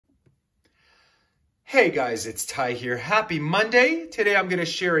Hey guys, it's Ty here. Happy Monday. Today I'm going to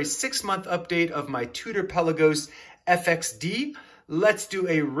share a 6-month update of my Tudor Pelagos FXD. Let's do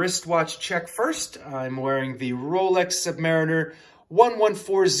a wristwatch check first. I'm wearing the Rolex Submariner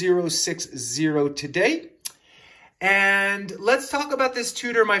 114060 today. And let's talk about this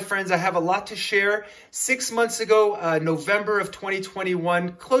Tudor, my friends. I have a lot to share. 6 months ago, November of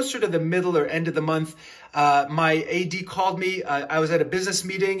 2021, closer to the middle or end of the month, my AD called me. I was at a business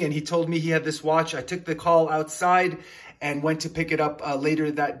meeting and he told me he had this watch. I took the call outside and went to pick it up later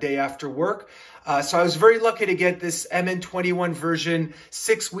that day after work. So I was very lucky to get this MN21 version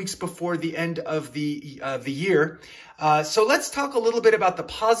 6 weeks before the end of the year. So let's talk a little bit about the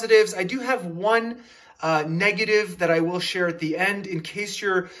positives. I do have one negative that I will share at the end in case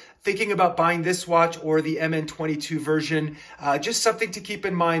you're thinking about buying this watch or the MN22 version. Just something to keep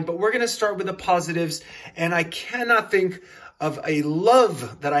in mind, but we're going to start with the positives. And I cannot think of a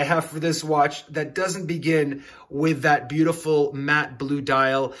love that I have for this watch that doesn't begin with that beautiful matte blue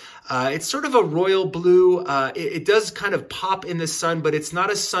dial. It's sort of a royal blue. It does kind of pop in the sun, but it's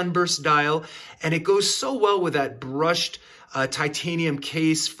not a sunburst dial. And it goes so well with that brushed titanium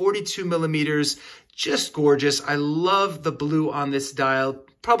case, 42 millimeters. Just gorgeous. I love the blue on this dial.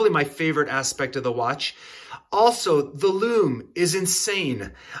 Probably my favorite aspect of the watch. Also, the lume is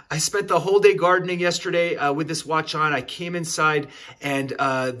insane. I spent the whole day gardening yesterday with this watch on. I came inside and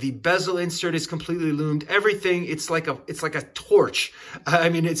the bezel insert is completely lumed. Everything, it's like a torch. I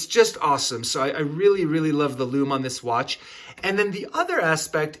mean, it's just awesome. So I really, really love the lume on this watch. And then the other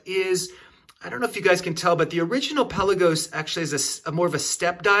aspect is, I don't know if you guys can tell, but the original Pelagos actually is a more of a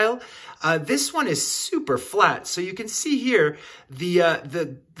step dial. This one is super flat. So you can see here,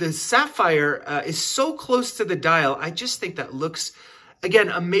 the sapphire is so close to the dial. I just think that looks, again,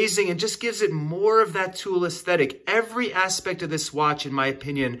 amazing and just gives it more of that tool aesthetic. Every aspect of this watch, in my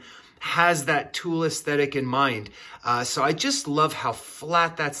opinion, has that tool aesthetic in mind. So I just love how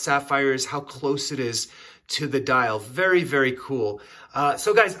flat that sapphire is, how close it is to the dial. Very, very cool.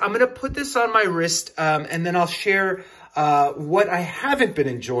 So guys, I'm going to put this on my wrist and then I'll share what I haven't been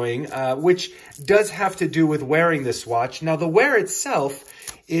enjoying, which does have to do with wearing this watch. Now, the wear itself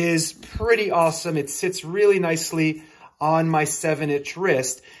is pretty awesome. It sits really nicely on my 7-inch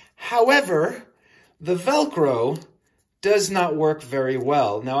wrist. However, the Velcro does not work very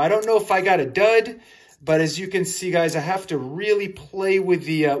well. Now, I don't know if I got a dud, but as you can see, guys, I have to really play with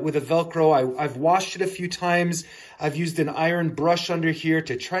the Velcro. I've washed it a few times. I've used an iron brush under here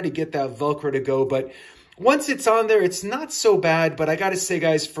to try to get that Velcro to go. But once it's on there, it's not so bad. But I got to say,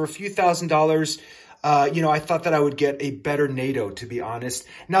 guys, for a few $1,000s, I thought that I would get a better NATO, to be honest.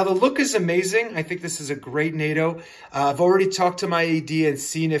 Now, the look is amazing. I think this is a great NATO. I've already talked to my AD and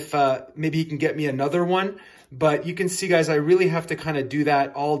seen if maybe he can get me another one. But you can see, guys, I really have to kind of do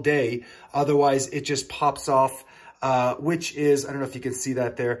that all day. Otherwise, it just pops off, which is, I don't know if you can see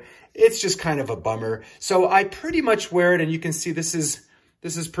that there. It's just kind of a bummer. So I pretty much wear it, and you can see this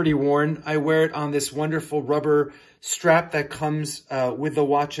is pretty worn. I wear it on this wonderful rubber strap that comes with the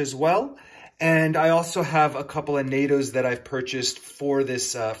watch as well. And I also have a couple of NATOs that I've purchased for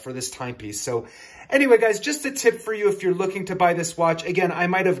this timepiece. So anyway, guys, just a tip for you if you're looking to buy this watch. Again, I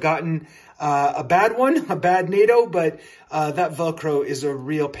might have gotten a bad one, a bad NATO, but that Velcro is a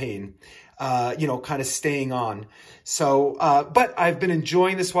real pain, kind of staying on. So, but I've been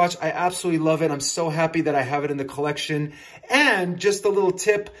enjoying this watch. I absolutely love it. I'm so happy that I have it in the collection. And just a little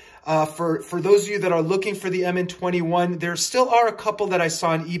tip, for those of you that are looking for the MN21, there still are a couple that I saw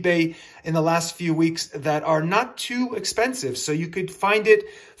on eBay in the last few weeks that are not too expensive. So you could find it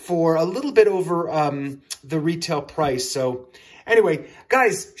for a little bit over the retail price. So anyway,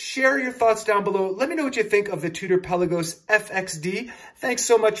 guys, share your thoughts down below. Let me know what you think of the Tudor Pelagos FXD. Thanks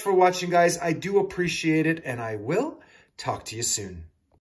so much for watching, guys. I do appreciate it, and I will talk to you soon.